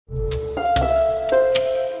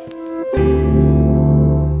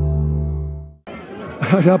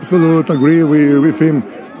I absolutely agree with him,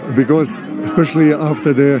 because especially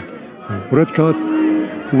after the red card,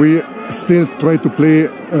 we still try to play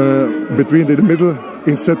between the middle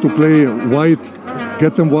instead to play wide,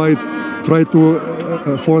 get them wide, try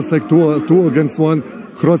to force like two against one,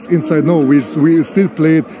 cross inside. No, we still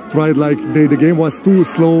played, tried like the game was too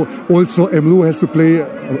slow. Also, Mlu has to play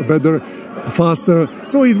better, faster.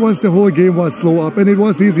 So it was, the whole game was slow up, and it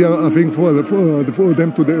was easier, I think, for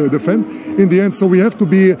them to defend in the end. So we have to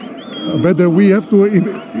be better. We have to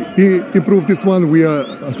improve this one. We are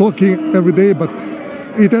talking every day, but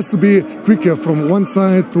it has to be quicker from one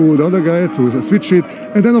side to the other guy, to switch it,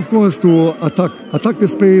 and then of course to attack the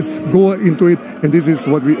space, go into it, and this is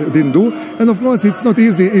what we didn't do. And of course it's not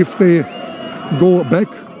easy if they go back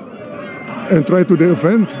and try to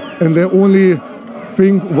defend, and the only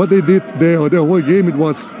thing what they did the whole game, it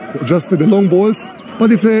was just the long balls,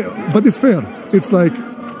 but it's fair. It's like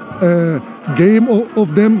a game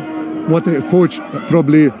of them, what the coach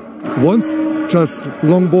probably wants, just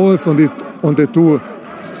long balls on the two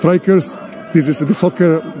strikers. This is the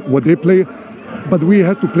soccer what they play, but we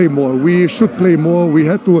had to play more. We should play more. We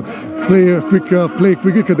had to play quicker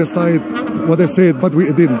the side, what I said, but we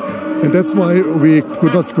didn't, and that's why we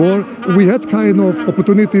could not score. We had kind of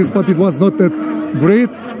opportunities, but it was not that great,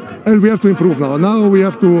 and we have to improve now. Now we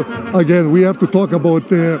have to, again, we have to talk about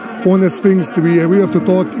the honest things. We have to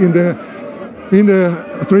talk in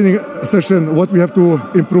the training session what we have to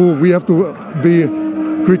improve. We have to be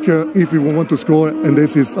quicker if we want to score, and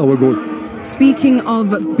this is our goal. Speaking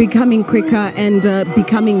of becoming quicker and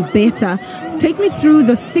becoming better, take me through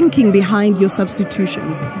the thinking behind your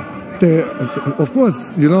substitutions. Of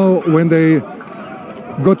course, you know, when they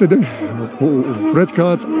got the red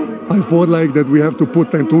card, I thought like that we have to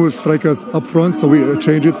put two strikers up front, so we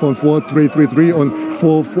changed it from 4-3-3 on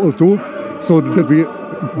 4-4-2, so that we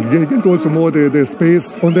get also more the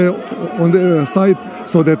space on the side,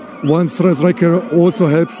 so that one striker also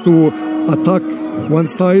helps to attack one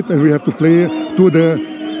side, and we have to play to the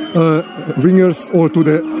wingers or to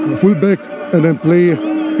the fullback, and then play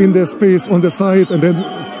in the space on the side, and then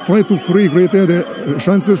try to create the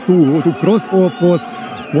chances to cross, or of course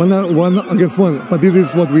one against one. But this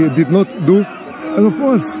is what we did not do, and of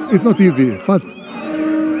course it's not easy, but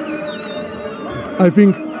I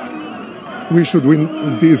think we should win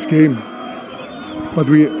this game, but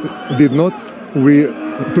we did not. We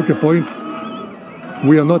took a point.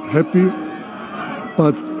 We are not happy,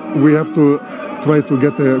 but we have to try to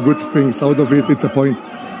get good things out of it. It's a point.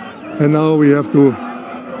 And now we have to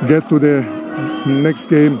get to the next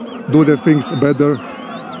game, do the things better,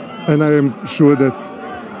 and I am sure that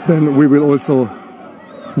then we will also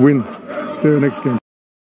win the next game.